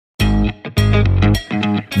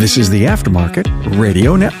This is the Aftermarket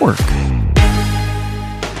Radio Network.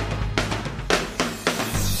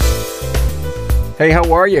 Hey,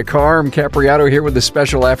 how are you? Carm Capriato here with the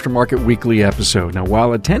special Aftermarket Weekly episode. Now,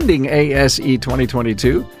 while attending ASE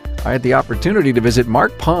 2022, I had the opportunity to visit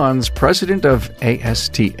Mark Pons, president of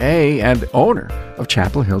ASTA and owner of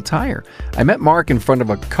Chapel Hill Tire. I met Mark in front of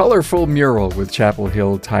a colorful mural with Chapel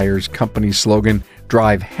Hill Tire's company slogan,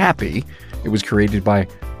 Drive Happy. It was created by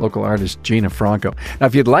local artist Gina Franco. Now,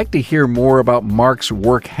 if you'd like to hear more about Mark's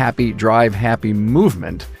Work Happy, Drive Happy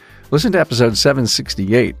movement, listen to episode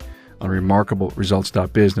 768 on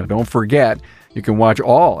remarkableresults.biz. Now, don't forget, you can watch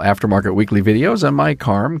all Aftermarket Weekly videos on my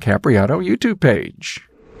Carm Capriato YouTube page.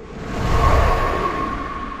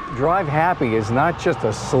 Drive Happy is not just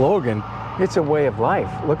a slogan, it's a way of life.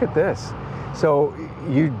 Look at this. So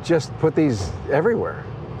you just put these everywhere.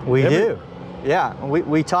 We do. Yeah.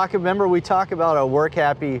 We talk about a Work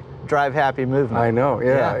Happy, Drive Happy movement. I know,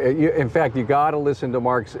 yeah. In fact, you got to listen to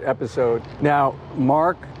Mark's episode. Now,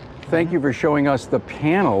 Mark, thank you for showing us the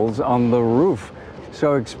panels on the roof.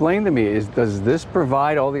 So explain to me, does this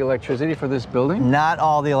provide all the electricity for this building? Not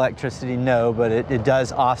all the electricity, no, but it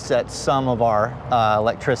does offset some of our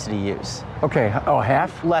electricity use. Okay,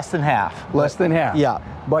 half? Less than half. Less than half? Yeah.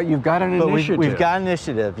 But you've got an initiative. We've got an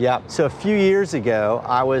initiative, yeah. So a few years ago,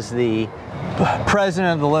 I was the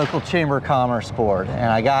president of the local Chamber of Commerce board,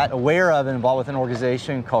 and I got aware of and involved with an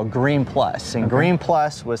organization called Green Plus. And Green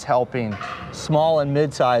Plus was helping small and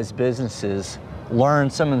mid-sized businesses learn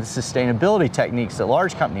some of the sustainability techniques that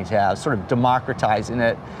large companies have, sort of democratizing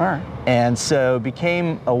it. All right. And so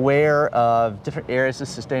became aware of different areas of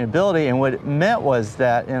sustainability, and what it meant was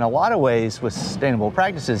that in a lot of ways with sustainable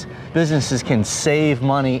practices, businesses can save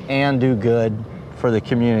money and do good for the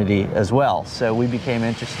community as well. So we became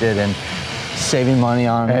interested in saving money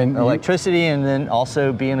on electricity and then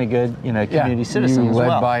also being a good, community citizen as well.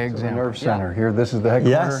 You led by example. Nerve Center. Here, this is the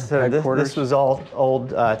headquarters. Yes, so this was all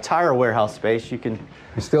old tire warehouse space. You can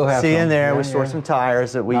still have see some. In there. We store some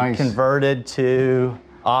tires that we converted to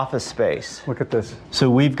office space. Look at this. So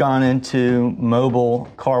we've gone into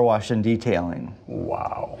mobile car wash and detailing.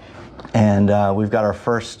 Wow. And we've got our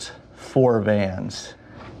first 4 vans.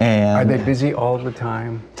 And are they busy all the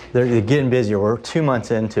time? They're getting busier. We're 2 months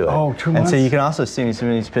into it. Oh, 2 months? And so you can also see some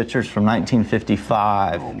of these pictures from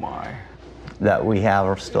 1955. Oh, my. That we have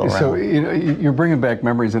are still around. So, you're bringing back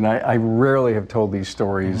memories, and I rarely have told these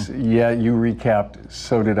stories. Mm-hmm. Yeah, you recapped,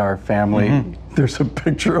 so did our family. Mm-hmm. There's a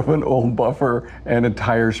picture of an old buffer and a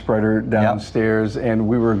tire spreader downstairs, and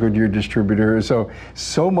we were a Goodyear distributor.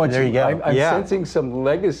 So much. There you go. I'm sensing some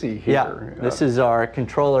legacy here. Yeah. This is our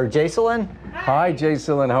controller, Jacelyn. Hi,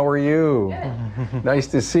 Jacelyn. How are you? Nice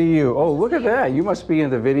to see you. Oh, look at that. You must be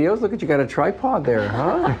into videos. Look at you got a tripod there,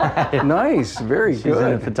 huh? Nice. Very good. She's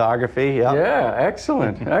into photography. Yeah,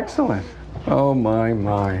 excellent. Excellent. Oh,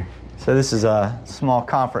 my. So this is a small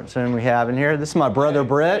conference room we have in here. This is my brother,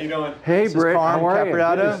 Britt. How you doing? Hey, Britt. How are you?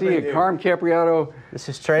 Capriato. Good to see you. Carm Capriato. This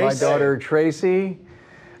is Trace. My daughter, Tracy.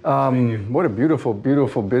 What a beautiful,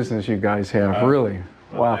 beautiful business you guys have. Really.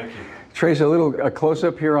 Wow. Thank you. Trace, a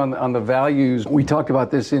close-up here on the values. We talked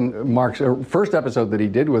about this in Mark's first episode that he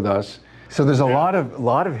did with us. So there's a lot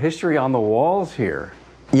of history on the walls here.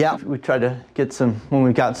 Yeah, we tried to get some when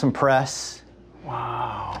we got some press.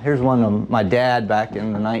 Wow. Here's one of my dad back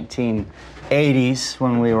in the 1980s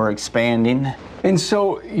when we were expanding. And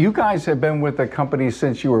so you guys have been with the company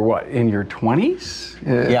since you were what, in your 20s?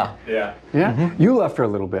 Yeah. Yeah. Mm-hmm. You left for a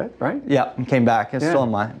little bit, right? Yeah, and came back. It's still in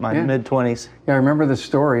my mid-20s. Yeah, I remember the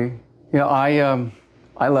story. I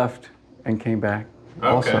left and came back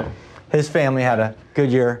also. His family had a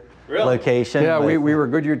Goodyear location. Yeah, we were a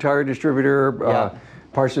Goodyear tire distributor,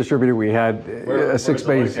 parts distributor. We had a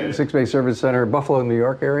six-bay service center, Buffalo, New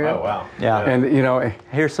York area. Oh, wow. Yeah. And,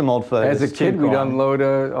 here's some old photos. as a kid, we'd unload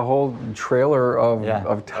a whole trailer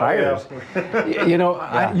of tires.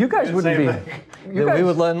 You guys wouldn't be... We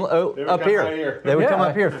would let them up here. They would come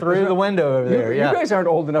up here through the window over there. You guys aren't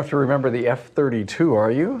old enough to remember the F-32,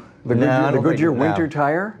 are you? The Goodyear winter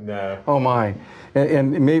tire? No. Oh, my.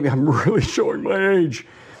 And maybe I'm really showing my age.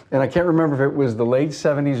 And I can't remember if it was the late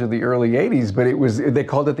 70s or the early 80s, but they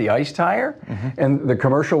called it the ice tire. Mm-hmm. And the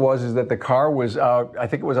commercial was that the car was out, I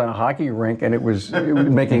think it was on a hockey rink, and it was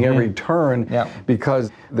making every turn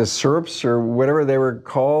because the SERPs or whatever they were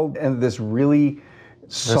called, and this really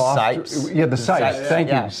soft... The Sipes. Yeah, the Sipes. Thank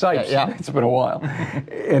you. Sipes. Yeah. It's been a while.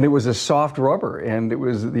 And it was a soft rubber, and it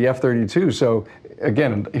was the F-32. So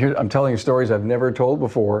again, here I'm telling you stories I've never told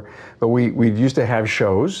before, but we used to have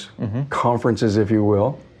shows, conferences, if you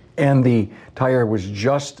will. And the tire was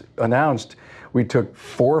just announced We took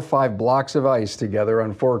 4 or 5 blocks of ice together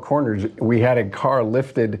on 4 corners. We had a car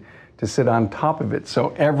lifted to sit on top of it.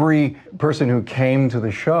 So every person who came to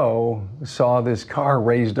the show saw this car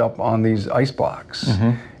raised up on these ice blocks.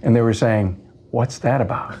 And they were saying, what's that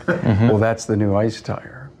about? Well, that's the new ice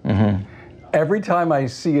tire. Every time I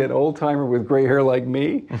see an old timer with gray hair like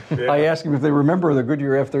me, I ask them if they remember the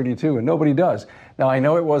Goodyear F-32, and nobody does. Now, I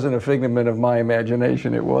know it wasn't a figment of my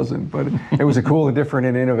imagination, it wasn't, but it was a cool and different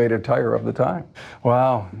and innovative tire of the time.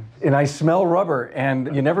 Wow. And I smell rubber,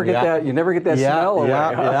 and you never get that, smell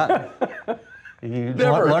away. You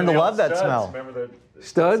learn to love that smell. Remember the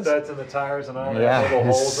Studs in the tires and all that little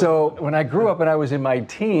holes. So when I grew up and I was in my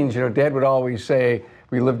teens, Dad would always say,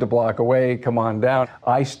 we lived a block away, come on down.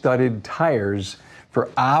 I studied tires for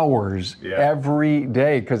hours every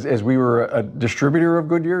day, because as we were a distributor of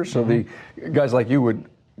Goodyear, so the guys like you would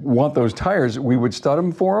want those tires, we would stud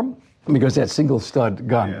them for them, because that single stud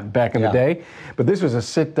gun back in the day. But this was a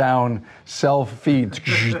sit-down, self-feed.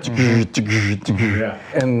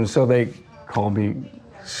 And so they called me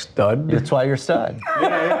Stud. That's why you're Stud.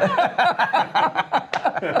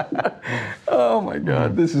 Oh my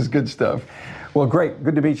God, this is good stuff. Well, great.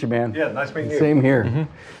 Good to meet you, man. Yeah, nice meeting you. Same here.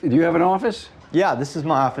 Do you have an office? Yeah, this is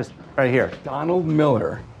my office right here. Donald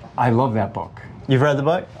Miller. I love that book. You've read the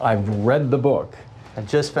book? I've read the book. I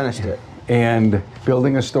just finished it. And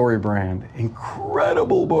Building a Story Brand.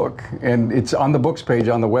 Incredible book. And it's on the books page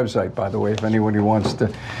on the website, by the way, if anyone who wants to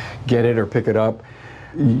get it or pick it up.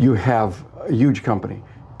 You have a huge company.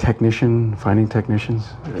 Finding technicians?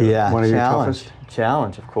 Yeah, one of your toughest?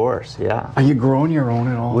 Challenge, of course, yeah. Are you growing your own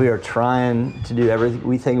at all? We are trying to do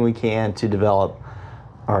everything we can to develop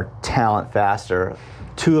our talent faster.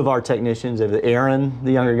 2 of our technicians, Aaron,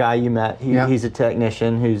 the younger guy you met, he's a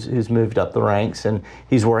technician who's moved up the ranks, and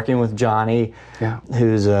he's working with Johnny,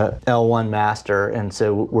 who's a L1 master. And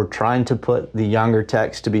so we're trying to put the younger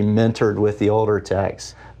techs to be mentored with the older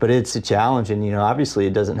techs. But it's a challenge, and obviously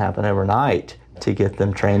it doesn't happen overnight to get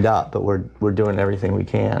them trained up, but we're doing everything we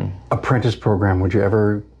can. Apprentice program, would you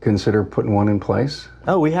ever consider putting one in place?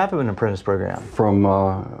 Oh, we have an apprentice program.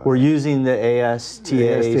 We're using the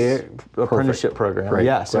ASTA apprenticeship program. Great.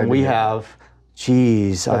 Yes, and we have,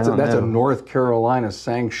 that's a North Carolina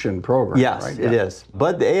sanctioned program. Yes, right? It is.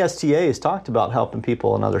 But the ASTA has talked about helping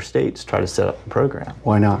people in other states try to set up a program.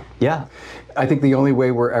 Why not? Yeah. I think the only way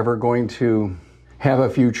we're ever going to have a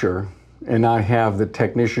future and not have the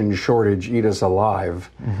technician shortage eat us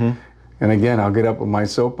alive. And again, I'll get up with my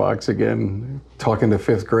soapbox again, talking to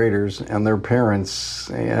 5th graders and their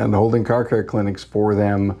parents and holding car care clinics for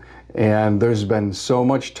them. And there's been so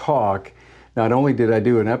much talk. Not only did I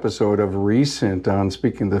do an episode of Recent on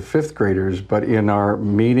speaking to 5th graders, but in our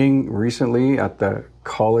meeting recently at the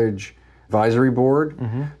college advisory board,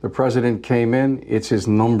 the president came in. It's his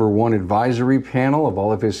 #1 advisory panel of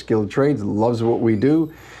all of his skilled trades, loves what we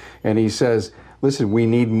do. And he says, listen, we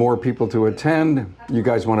need more people to attend. You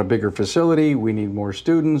guys want a bigger facility. We need more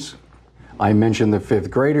students. I mentioned the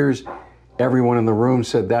 5th graders. Everyone in the room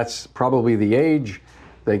said that's probably the age.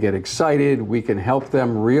 They get excited. We can help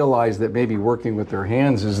them realize that maybe working with their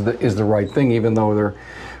hands is the right thing, even though they're,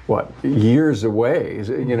 years away,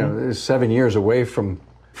 7 years away from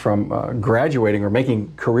graduating or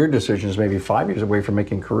making career decisions, maybe 5 years away from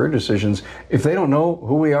making career decisions. If they don't know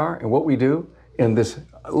who we are and what we do in this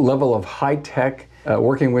level of high tech,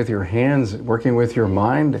 working with your hands, working with your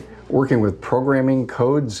mind, working with programming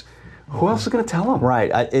codes, who else is going to tell them?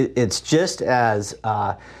 Right. It's just as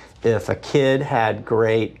if a kid had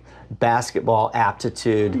great basketball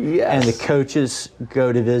aptitude and the coaches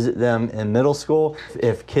go to visit them in middle school,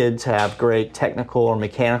 if kids have great technical or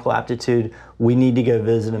mechanical aptitude, we need to go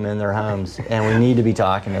visit them in their homes, and we need to be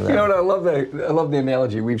talking to them. I love that. I love the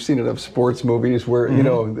analogy. We've seen it of sports movies where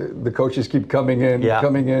the coaches keep coming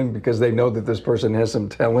in because they know that this person has some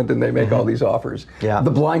talent, and they make all these offers. Yeah.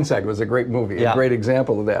 The Blind Side was a great movie, a great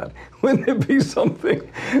example of that. Wouldn't it be something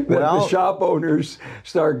that the shop owners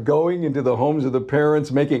start going into the homes of the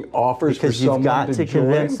parents, making offers for someone to join? Because you've got to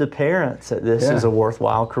convince the parents that this is a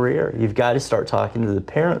worthwhile career. You've got to start talking to the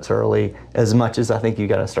parents early as much as I think you've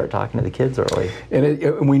got to start talking to the kids early.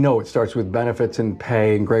 And we know it starts with benefits and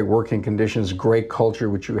pay and great working conditions, great culture,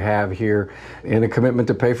 which you have here, and a commitment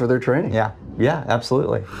to pay for their training. Yeah,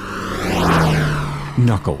 absolutely.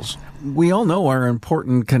 Knuckles. We all know are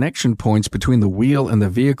important connection points between the wheel and the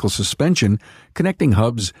vehicle suspension, connecting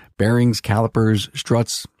hubs, bearings, calipers,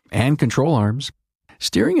 struts, and control arms.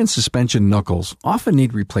 Steering and suspension knuckles often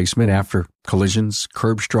need replacement after collisions,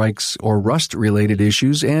 curb strikes, or rust-related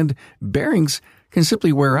issues, and bearings can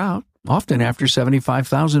simply wear out, often after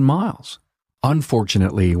 75,000 miles.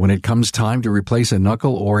 Unfortunately, when it comes time to replace a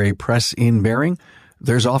knuckle or a press-in bearing,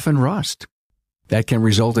 there's often rust. That can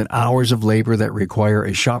result in hours of labor that require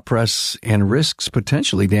a shop press and risks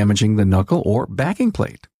potentially damaging the knuckle or backing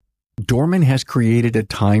plate. Dorman has created a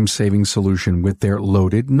time-saving solution with their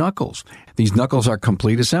loaded knuckles. These knuckles are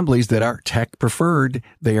complete assemblies that are tech-preferred.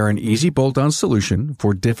 They are an easy bolt-on solution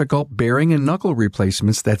for difficult bearing and knuckle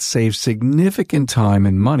replacements that save significant time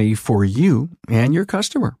and money for you and your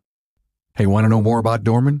customer. Hey, want to know more about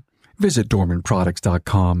Dorman? Visit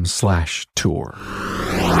dormanproducts.com/tour.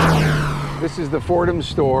 This is the Fordham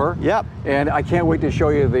store. Yep. And I can't wait to show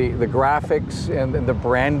you the graphics and the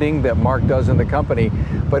branding that Mark does in the company.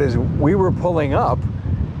 But as we were pulling up,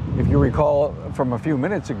 if you recall from a few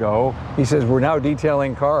minutes ago, he says, we're now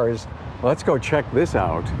detailing cars. Let's go check this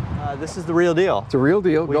out. This is the real deal. It's a real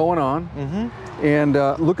deal going on. And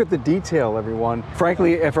look at the detail, everyone.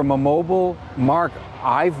 Frankly, from a mobile, Mark,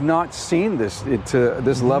 I've not seen this to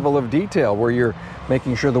this level of detail where you're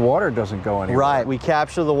making sure the water doesn't go anywhere. Right. We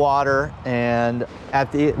capture the water, and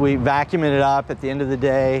we vacuum it up. At the end of the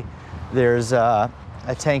day, there's a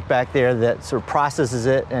tank back there that sort of processes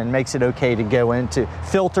it and makes it okay to go into,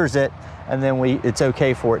 filters it, and then it's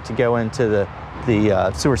okay for it to go into the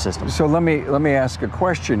sewer system. So let me ask a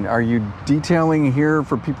question. Are you detailing here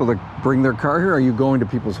for people to bring their car here? Are you going to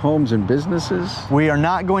people's homes and businesses? We are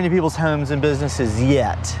not going to people's homes and businesses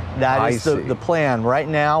yet. That is the plan. Right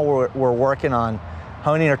now, we're working on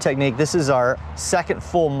honing our technique. This is our second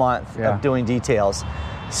full month of doing details.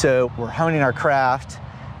 So we're honing our craft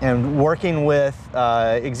and working with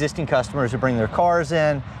existing customers who bring their cars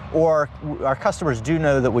in, or our customers do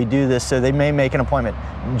know that we do this, so they may make an appointment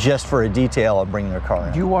just for a detail of bringing their car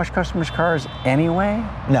in. Do you wash customers' cars anyway?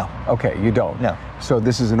 No. Okay, you don't? No. So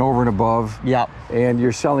this is an over and above? Yep. And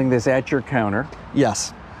you're selling this at your counter?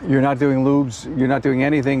 Yes. You're not doing lubes, you're not doing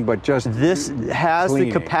anything but just This has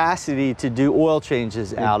cleaning. the capacity to do oil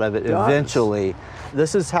changes out of it does. eventually.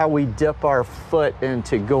 This is how we dip our foot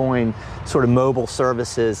into going sort of mobile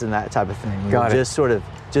services and that type of thing. Got it.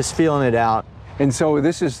 Just feeling it out. And so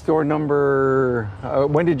this is store number,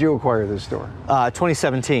 when did you acquire this store?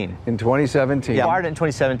 2017. In 2017? Yeah, acquired it in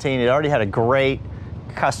 2017. It already had a great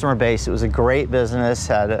customer base. It was a great business,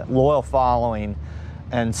 had a loyal following.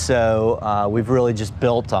 And so we've really just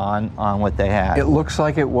built on what they had. It looks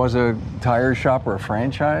like it was a tire shop or a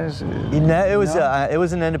franchise? No, it was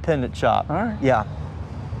an independent shop. All right. Yeah.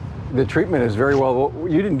 The treatment is very well,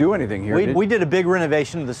 you didn't do anything here, We did a big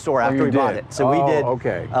renovation of the store after you we bought did? it. So we did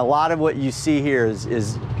okay. a lot of what you see here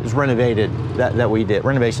is renovated that we did,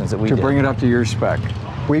 renovations that we did. To bring it up to your spec.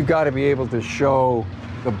 We've got to be able to show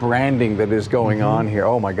the branding that is going on here.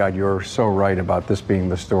 Oh my God, you're so right about this being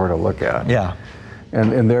the store to look at. Yeah.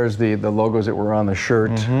 And there's the logos that were on the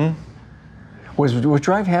shirt. Was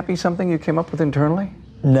Drive Happy something you came up with internally?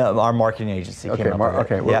 No, our marketing agency came up with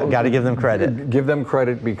it. Okay. Yeah, got to give them credit. Give them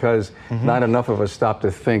credit because not enough of us stop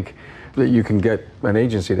to think that you can get an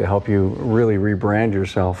agency to help you really rebrand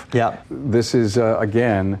yourself. Yeah. This is,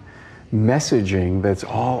 again, messaging that's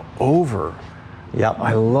all over. Yep.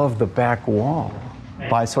 I love the back wall.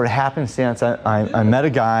 By sort of happenstance, I met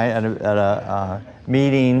a guy at a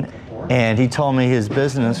meeting, and he told me his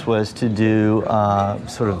business was to do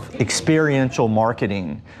sort of experiential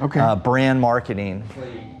marketing, brand marketing,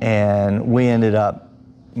 and we ended up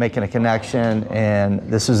making a connection, and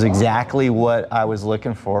this is exactly what I was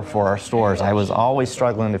looking for our stores. I was always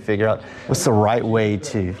struggling to figure out what's the right way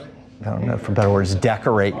to, I don't know, for better words,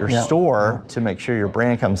 decorate your store to make sure your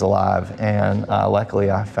brand comes alive, and luckily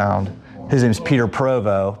I found, his name's Peter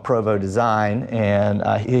Provo Design, and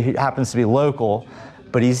he happens to be local,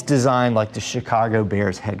 but he's designed like the Chicago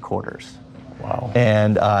Bears headquarters. Wow.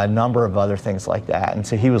 And a number of other things like that. And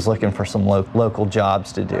so he was looking for some local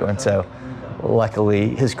jobs to do. And so luckily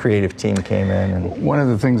his creative team came in. And one of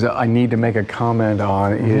the things that I need to make a comment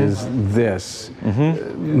on is this.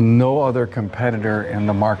 No other competitor in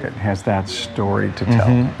the market has that story to tell.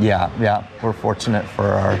 Yeah. We're fortunate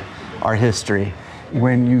for our history.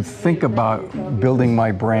 When you think about building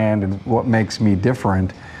my brand and what makes me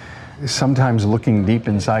different, sometimes looking deep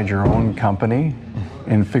inside your own company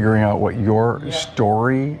and figuring out what your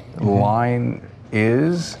story line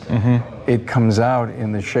is, it comes out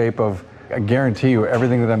in the shape of, I guarantee you,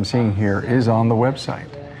 everything that I'm seeing here is on the website.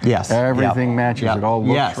 Yes. Everything matches. It all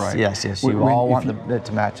looks right. Yes. You all want it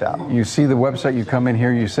to match up. You see the website, you come in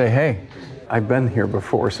here, you say, hey, I've been here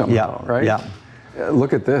before somehow, right? Yeah.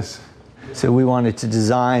 Look at this. So we wanted to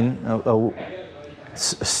design a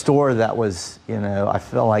store that was, I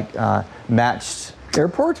feel like matched.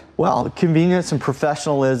 Airport? Well, convenience and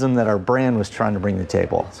professionalism that our brand was trying to bring to the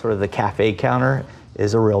table. Sort of the cafe counter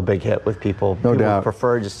is a real big hit with people. No People doubt.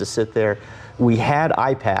 prefer just to sit there. We had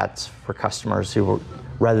iPads for customers who were,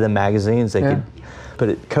 rather than magazines, they could.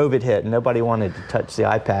 But COVID hit, and nobody wanted to touch the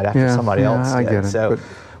iPad after somebody else did. I get it, so but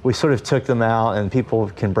we sort of took them out, and people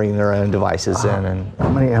can bring their own devices in. And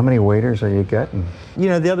how many waiters are you getting?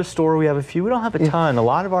 the other store we have a few. We don't have a ton. A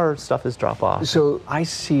lot of our stuff is drop off. So I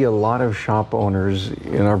see a lot of shop owners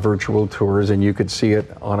in our virtual tours, and you could see it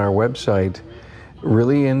on our website,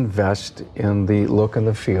 really invest in the look and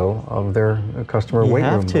the feel of their customer wait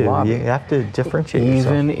room. You have to differentiate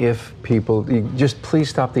Even yourself. if people, just please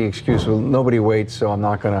stop the excuse, well, nobody waits, so I'm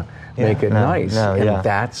not going to make it nice. And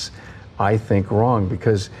that's, I think, wrong,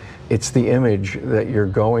 because it's the image that you're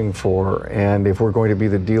going for, and if we're going to be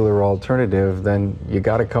the dealer alternative, then you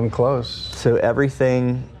got to come close. So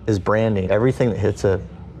everything is branding. Everything that hits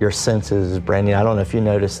your senses is branding. I don't know if you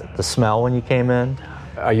noticed the smell when you came in.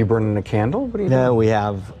 Are you burning a candle? What are you No, doing? we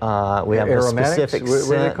have a Aromatics? specific What do they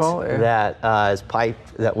scent call it? that is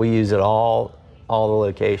piped that we use at all the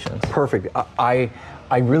locations. Perfect. I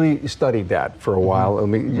really studied that for a while. Let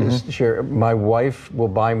me just share. My wife will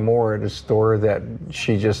buy more at a store that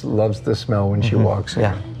she just loves the smell when she walks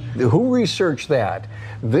in. Who researched that?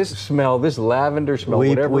 This smell, this lavender smell,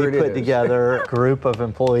 whatever it is. We put together a group of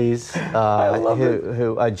employees who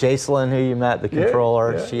Jacelyn, who you met, the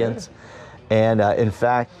controller, and in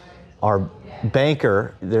fact, our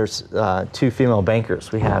banker, there's 2 female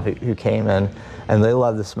bankers we have who came in, and they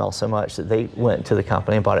love the smell so much that they went to the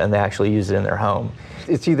company and bought it, and they actually use it in their home.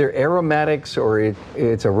 It's either aromatics or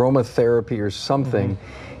it's aromatherapy or something,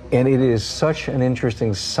 and it is such an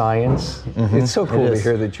interesting science. It's so cool to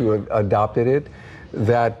hear that you adopted it,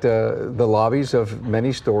 that the lobbies of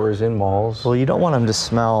many stores in malls. Well, you don't want them to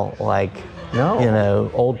smell like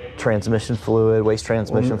old transmission fluid, waste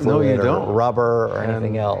transmission fluid, or rubber, or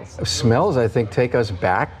anything else. Smells, I think, take us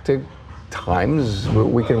back to times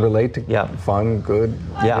we can relate to fun, good,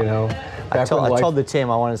 I told the team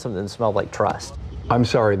I wanted something that smelled like trust. I'm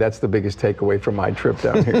sorry, that's the biggest takeaway from my trip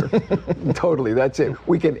down here. Totally, that's it.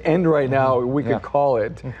 We can end right now, we could call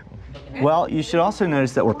it. Well, you should also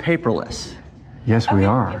notice that we're paperless. Yes, we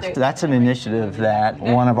are. That's an initiative that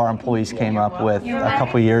one of our employees came up with a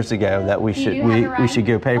couple years ago, that we should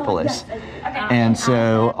go paperless. And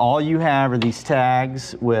so all you have are these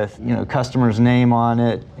tags with customer's name on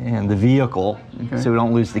it and the vehicle, so we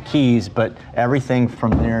don't lose the keys. But everything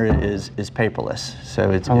from there is paperless. So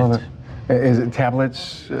I love it. Is it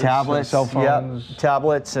tablets? Tablets, cell phones,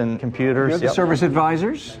 tablets and computers. You're the service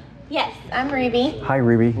advisors. Yes, I'm Ruby. Hi,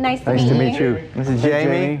 Ruby. Nice to meet you. This is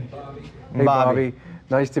Jamie. Hey, Bobby.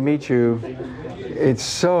 Nice to meet you. It's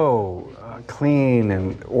so clean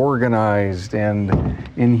and organized, and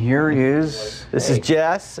in here is... This is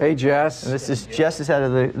Jess. Hey, Jess. And this is Jess is head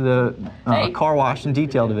of the car wash and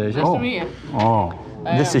detail division. Nice to meet you. Oh.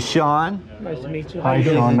 This is Sean. Nice to meet you. Hi,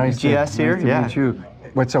 Sean. Nice to meet you.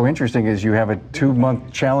 What's so interesting is you have a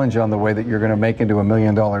 2-month challenge on the way that you're going to make into $1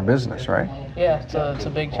 million business, right? Yeah, it's a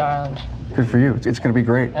big challenge. Good for you. It's going to be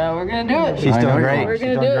great. We're going to do it. She's doing great. We're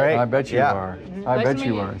going to do it. I bet you are. I Nice bet to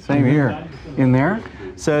you meet are. Same here. In there?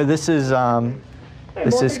 So this is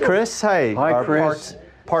Chris. Hey, Hi, our Chris.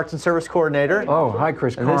 parts and service coordinator. Oh, hi,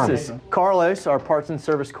 Chris. And this is Carlos, our parts and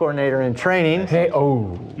service coordinator in training. Hey,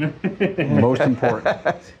 most important.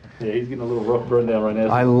 Yeah, he's getting a little rough burn down right now.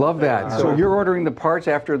 I love that. So you're ordering the parts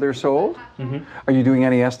after they're sold? Are you doing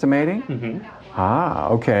any estimating? Ah,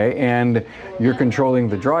 okay. And you're controlling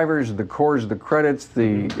the drivers, the cores, the credits,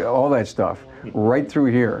 all that stuff right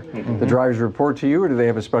through here. The drivers report to you, or do they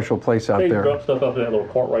have a special place out They there? drop stuff off in that little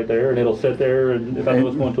cart right there, and it'll sit there. And if I know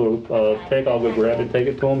it's going to a take, I'll go grab it, take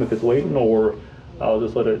it to them if it's waiting, or I'll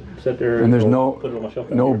just let it sit there. And there's put it on my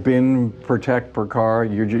shelf no here. bin protect per car.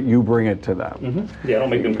 You bring it to them. Yeah, I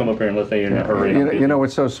don't make them come up here unless they're in a hurry. You know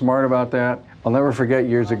what's so smart about that? I'll never forget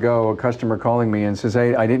years ago a customer calling me and says,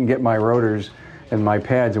 "Hey, I didn't get my rotors and my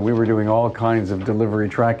pads," and we were doing all kinds of delivery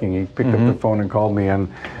tracking. He picked up the phone and called me, and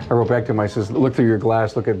I wrote back to him. I says, "Look through your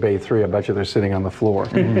glass, look at bay 3. I bet you they're sitting on the floor."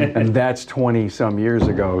 And that's 20 some years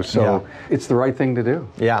ago. So it's the right thing to do.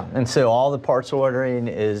 Yeah, and so all the parts ordering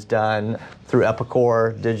is done through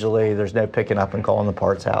Epicor digitally. There's no picking up and calling the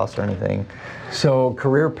parts house or anything. So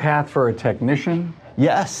career path for a technician,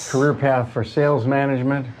 Yes. career path for sales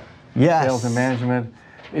management, Yes. sales and management.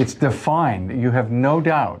 It's defined. You have no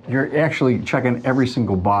doubt. You're actually checking every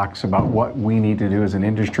single box about what we need to do as an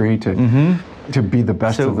industry to be the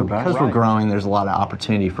best of the best. Because we're growing, there's a lot of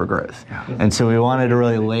opportunity for growth. And so we wanted to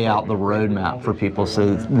really lay out the roadmap for people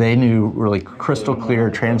so they knew really crystal clear,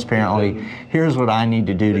 transparently, here's what I need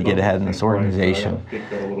to do to get ahead in this organization.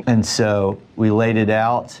 And so we laid it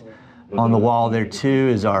out. On the wall there too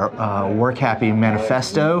is our Work Happy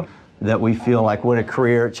Manifesto that we feel like what a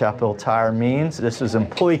career at Chapel Hill Tire means. This was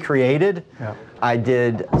employee created. Yeah. I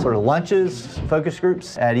did sort of lunches, focus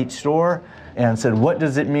groups at each store, and said, what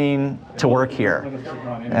does it mean to work here?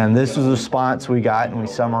 And this was the response we got, and we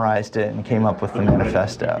summarized it and came up with the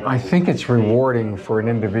manifesto. I think it's rewarding for an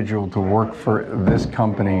individual to work for this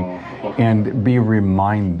company and be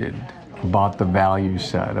reminded about the value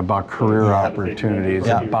set, about career opportunities,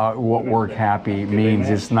 about what Work Happy means.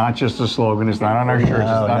 It's not just a slogan, it's not on our shirts, it's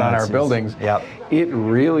not on our buildings. It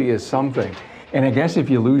really is something. And I guess if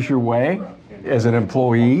you lose your way as an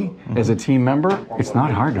employee, as a team member, it's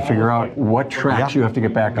not hard to figure out what tracks you have to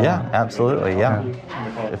get back on. Yeah, absolutely,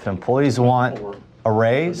 If employees want a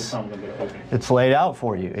raise, it's laid out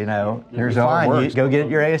for you. You know, here's how it works. Go get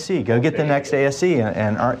your ASE. Go get the next ASE,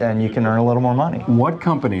 and you can earn a little more money. What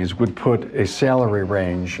companies would put a salary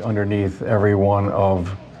range underneath every one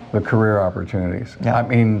of the career opportunities? Yeah. I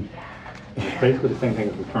mean, Basically the same thing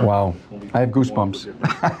as return. wow, I have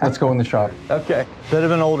goosebumps. Let's go in the shop. Okay, bit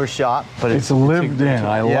of an older shop, but It's lived in.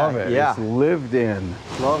 I love it. Yeah. It's lived in.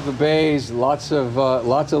 Love the bays. Lots of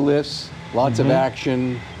lifts, lots of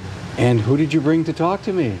action. And who did you bring to talk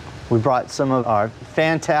to me? We brought some of our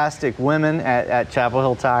fantastic women at Chapel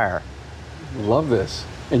Hill Tire. Love this.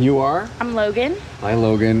 And you are? I'm Logan. Hi,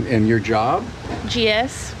 Logan. And your job?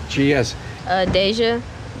 GS. GS. Deja,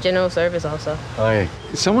 general service also. Hi.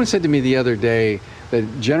 Someone said to me the other day that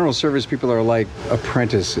general service people are like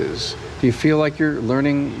apprentices. Do you feel like you're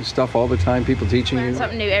learning stuff all the time? People teaching you? Learn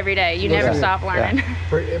something new every day. You never stop learning.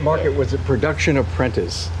 Mark, it was a production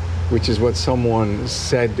apprentice, which is what someone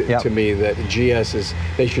said to me, that GS is,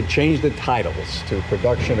 they should change the titles to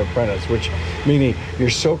production apprentice, which meaning you're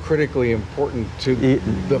so critically important to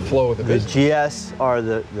the flow of the business. The GS are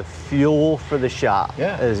the fuel for the shop,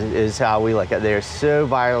 is how we look at it. They're so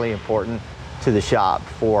vitally important to the shop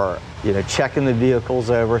for, you know, checking the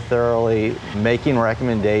vehicles over thoroughly, making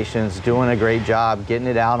recommendations, doing a great job, getting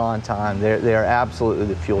it out on time. They're absolutely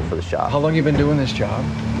the fuel for the shop. How long have you been doing this job?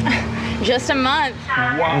 Just a month.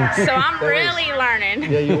 Wow. So I'm really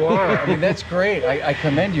learning. Yeah, you are. I mean, that's great. I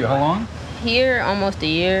commend you. How long? Here, almost a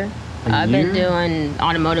year. I've been doing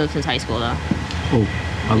automotive since high school, though. Oh,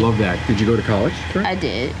 I love that. Did you go to college? I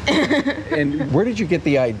did. And where did you get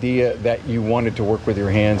the idea that you wanted to work with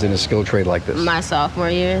your hands in a skill trade like this? My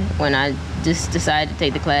sophomore year, when I just decided to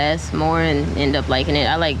take the class more and end up liking it.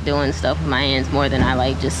 I like doing stuff with my hands more than I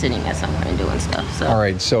like just sitting at somewhere and doing stuff. So. All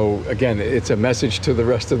right, so again, it's a message to the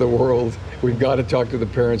rest of the world. We've got to talk to the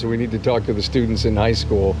parents, and we need to talk to the students in high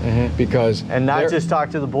school because... And not just talk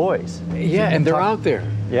to the boys. Yeah, and they're out there.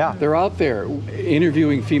 Yeah. They're out there.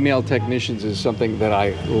 Interviewing female technicians is something that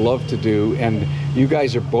I love to do, and you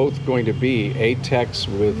guys are both going to be ATECs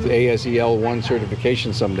with ASEL1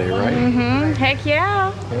 certification someday, right? Mm-hmm. Heck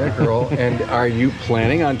yeah. Yeah, girl. And are you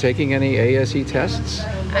planning on taking any ASE tests?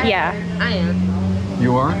 Yeah. I am.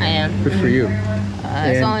 You are? I am. Good for you.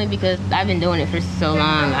 It's only because I've been doing it for so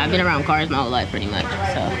long. I've been around cars my whole life, pretty much.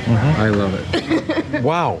 So. I love it.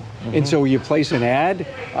 Wow. And so you place an ad.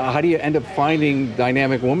 How do you end up finding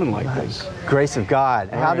dynamic women like this? Grace of God.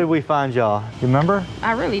 How did we find y'all? You remember?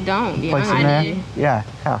 I really don't. Place an ad? Yeah.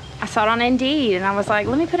 I saw it on Indeed, and I was like,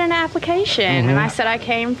 let me put in an application. And I said I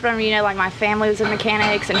came from, like my family was in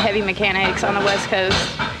mechanics and heavy mechanics on the West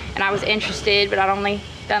Coast, and I was interested, but I'd only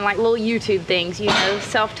done like little YouTube things,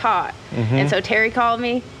 self-taught. And so Terry called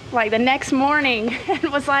me like the next morning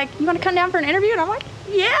and was like, you want to come down for an interview? And I'm like,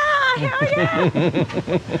 yeah, hell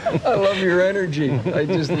yeah. I love your energy. I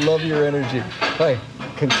just love your energy. Hi.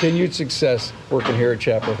 Continued success working here at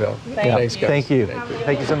Chapel Hill. Thanks, guys. Thank you.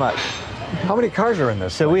 Thank you so much. How many cars are in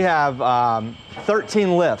this? So we have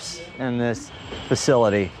 13 lifts in this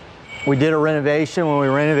facility. We did a renovation when we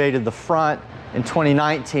renovated the front in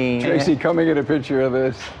 2019. Tracy, coming in a picture of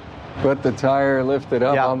this. Put the tire lifted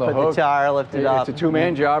up on the hook. Put the tire lifted up. It's a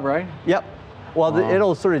two-man job, right? Yep. Well,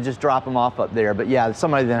 it'll sort of just drop them off up there, but yeah,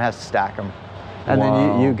 somebody then has to stack them. And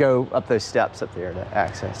then you go up those steps up there to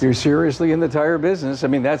access. You're seriously in the tire business. I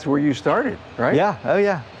mean, that's where you started, right? Yeah, oh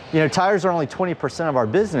yeah. Tires are only 20% of our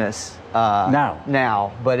business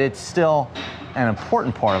now, but it's still an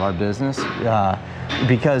important part of our business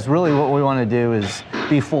because really what we want to do is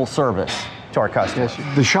be full service to our customers.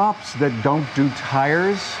 Yes. The shops that don't do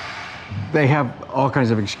tires, they have all kinds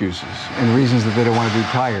of excuses and reasons that they don't want to do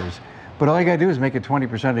tires. But all you got to do is make it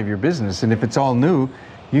 20% of your business, and if it's all new,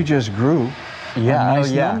 you just grew a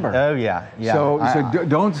nice number. Oh yeah. So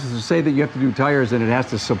don't say that you have to do tires and it has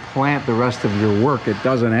to supplant the rest of your work. It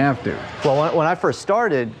doesn't have to. Well, when I first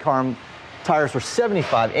started, Carm, tires were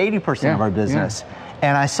 75, 80% of our business.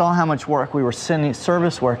 And I saw how much work we were sending,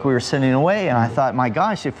 service work we were sending away, and I thought, my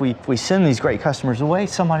gosh, if we send these great customers away,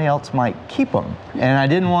 somebody else might keep them. And I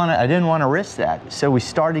didn't want to risk that. So we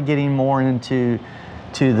started getting more into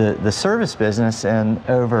the service business, and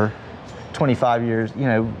over 25 years, it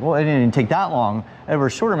didn't even take that long. Over a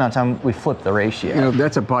shorter amount of time, we flipped the ratio.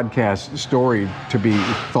 That's a podcast story to be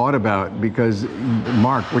thought about, because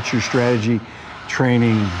Mark, what's your strategy?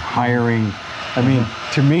 Training, hiring. I mean,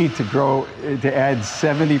 to me, to add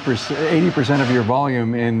 70%, 80% of your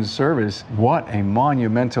volume in service, what a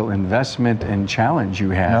monumental investment and challenge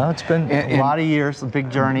you had. No, it's been a lot of years, a big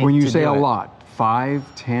journey. When you say a lot,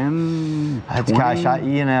 5, 10, 20?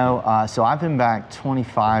 Gosh, so I've been back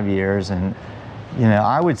 25 years, and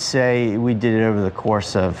I would say we did it over the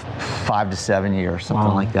course of 5 to 7 years,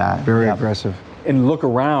 something like that. Very aggressive. And look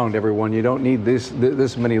around, everyone. You don't need this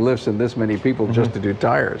many lifts and this many people just to do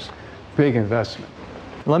tires. Big investment.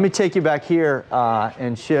 Let me take you back here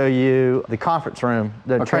and show you the conference room,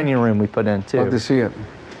 the training room we put in too. Love to see it.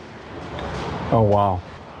 Oh wow.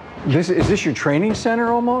 Is this your training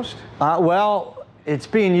center almost? Well, it's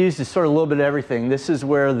being used as sort of a little bit of everything. This is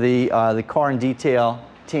where the car and detail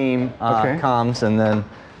team comes, and then.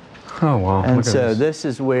 Oh wow. And so this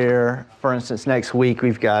is where, for instance, next week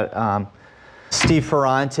we've got Steve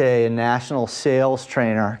Ferrante, a national sales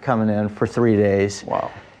trainer, coming in for 3 days.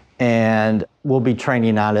 Wow. And we'll be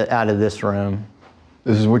training out of this room.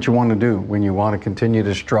 This is what you want to do when you want to continue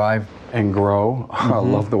to strive and grow. I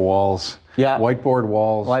love the walls. Yeah. Whiteboard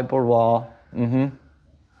walls. Whiteboard wall.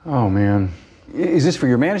 Oh man. Is this for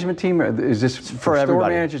your management team? Or is this for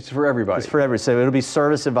everybody? Store managers? It's for everybody. It's for everybody. So it'll be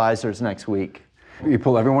service advisors next week. You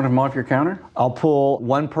pull every one of them off your counter? I'll pull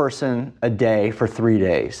one person a day for 3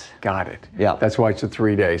 days. Got it. Yeah. That's why it's a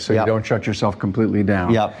 3 days, so you don't shut yourself completely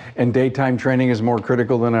down. Yep. And daytime training is more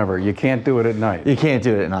critical than ever. You can't do it at night. You can't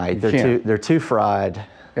do it at night. They're too fried.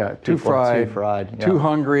 Yeah, too fried. Too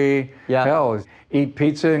hungry. Yeah. Hell, eat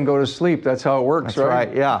pizza and go to sleep. That's how it works, That's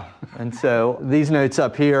right? Yeah. And so these notes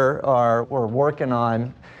up here we're working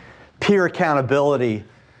on peer accountability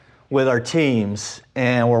with our teams,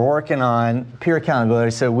 and we're working on peer accountability.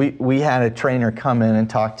 So we had a trainer come in and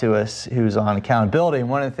talk to us who's on accountability, and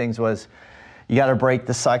one of the things was you got to break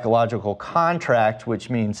the psychological contract, which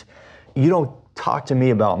means you don't talk to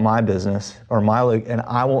me about my business and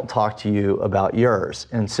I won't talk to you about yours.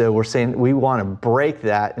 And so we're saying we want to break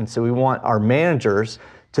that, and so we want our managers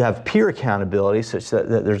to have peer accountability such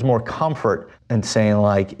that there's more comfort in saying,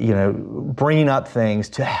 like, bringing up things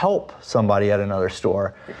to help somebody at another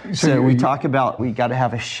store. So we talk about we got to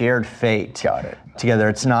have a shared fate together.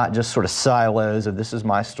 It's not just sort of silos of this is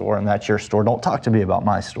my store and that's your store. Don't talk to me about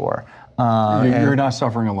my store. You're not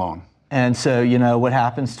suffering alone. And so, what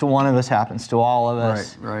happens to one of us happens to all of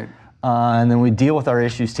us. Right. And then we deal with our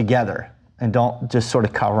issues together and don't just sort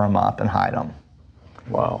of cover them up and hide them.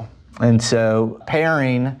 Wow. And so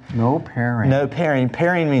pairing. No pairing. No pairing.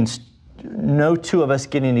 Pairing means no two of us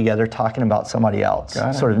getting together talking about somebody else,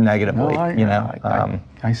 sort of negatively.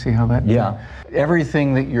 I see how that. Yeah.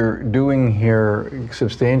 Everything that you're doing here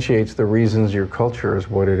substantiates the reasons your culture is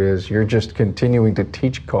what it is. You're just continuing to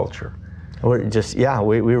teach culture. We're just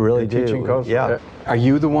we really do. Teaching culture. Yeah. Are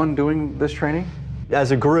you the one doing this training?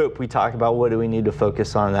 As a group, we talk about what do we need to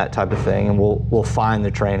focus on, that type of thing, and we'll find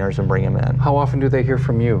the trainers and bring them in. How often do they hear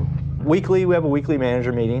from you? Weekly, we have a weekly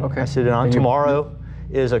manager meeting. Okay. I sit in on. Tomorrow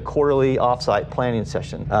is a quarterly offsite planning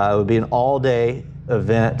session. It would be an all-day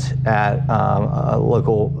event at a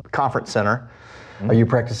local conference center. Are you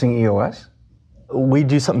practicing EOS? We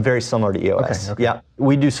do something very similar to EOS. Okay. Yeah.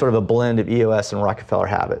 We do sort of a blend of EOS and Rockefeller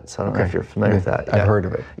Habits. I don't know if you're familiar with that. I've heard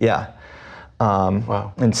of it. Yeah.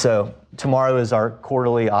 Wow. And so tomorrow is our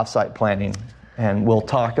quarterly offsite planning, and we'll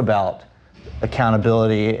talk about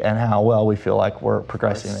accountability and how well we feel like we're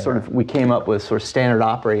progressing there. We came up with sort of standard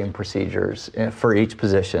operating procedures for each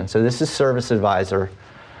position. So this is service advisor.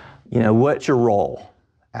 What's your role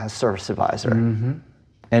as service advisor? Mm-hmm.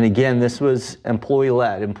 And again, this was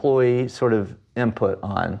employee-led, employee sort of input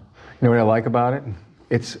on. You know what I like about it?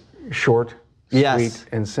 It's short, sweet,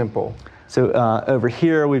 and simple. So over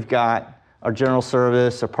here we've got our general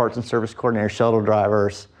service, our parts and service coordinator, shuttle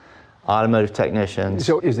drivers, automotive technicians.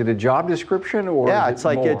 So is it a job description or it's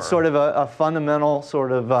like more? It's sort of a fundamental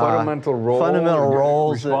sort of fundamental role, fundamental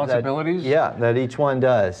roles, responsibilities. That each one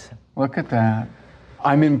does. Look at that.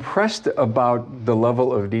 I'm impressed about the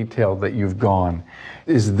level of detail that you've gone.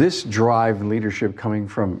 Is this drive and leadership coming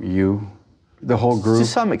from you, the whole group? To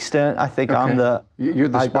some extent, I think You're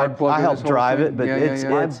the spark plug. I help drive it, but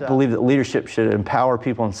I believe that leadership should empower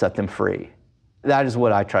people and set them free. That is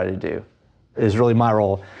what I try to do. is really my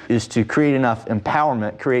role, is to create enough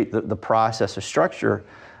empowerment, create the process or structure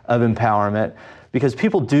of empowerment, because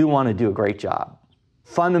people do want to do a great job.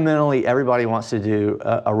 Fundamentally, everybody wants to do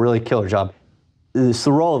a really killer job. It's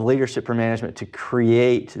the role of leadership or management to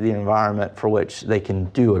create the environment for which they can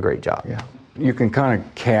do a great job. Yeah. You can kind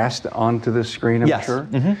of cast onto the screen, I'm Yes. sure.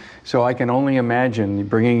 Mm-hmm. So I can only imagine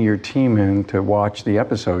bringing your team in to watch the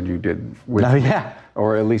episode you did with Oh, yeah.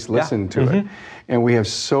 or at least listen to it. And we have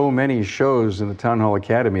so many shows in the Town Hall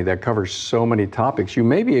Academy that cover so many topics. You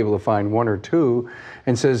may be able to find one or two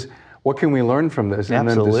and says, what can we learn from this? And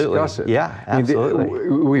Absolutely. then discuss it. Yeah, absolutely.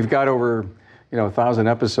 We've got over 1,000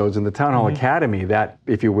 episodes in the Town Hall Academy, that,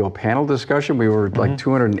 if you will, panel discussion. We were like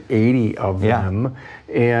 280 of them.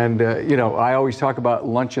 And, I always talk about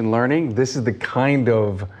lunch and learning. This is the kind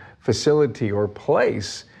of facility or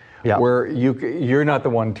place where you're not the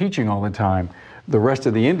one teaching all the time. The rest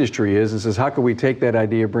of the industry is, and says, how could we take that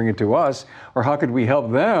idea, bring it to us, or how could we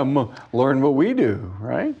help them learn what we do,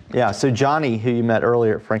 right? Yeah, so Johnny, who you met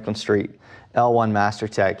earlier at Franklin Street, L1 Master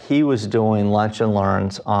Tech, he was doing lunch and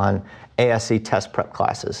learns on ASE test prep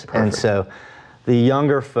classes. Perfect. And so the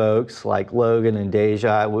younger folks like Logan and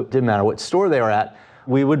Deja, it didn't matter what store they were at,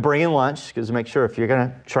 we would bring in lunch, because to make sure if you're going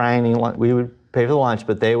to try any lunch, we would pay for the lunch,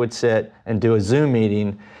 but they would sit and do a Zoom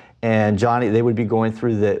meeting. And Johnny, they would be going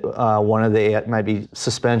through it might be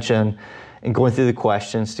suspension, and going through the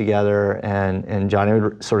questions together. And Johnny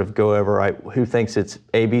would sort of go over, right, who thinks it's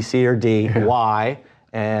A, B, C, or D, why?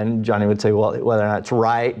 And Johnny would say, well, whether or not it's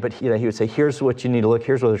right, but he would say, here's what you need to look,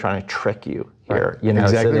 here's where they're trying to trick you here. Right.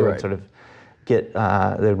 Exactly so they right. would sort of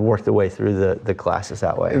they would work their way through the classes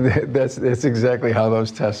that way. That's exactly how those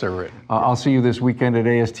tests are written. I'll see you this weekend at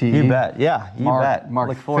ASTE. You bet, yeah, you bet. Mark,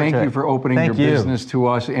 Look forward thank to you it. for opening Thank your you. business to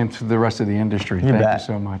us and to the rest of the industry. You Thank bet. you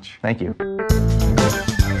so much. Thank you.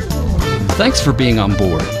 Thanks for being on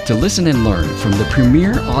board to listen and learn from the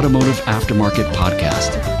premier automotive aftermarket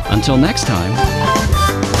podcast. Until next time.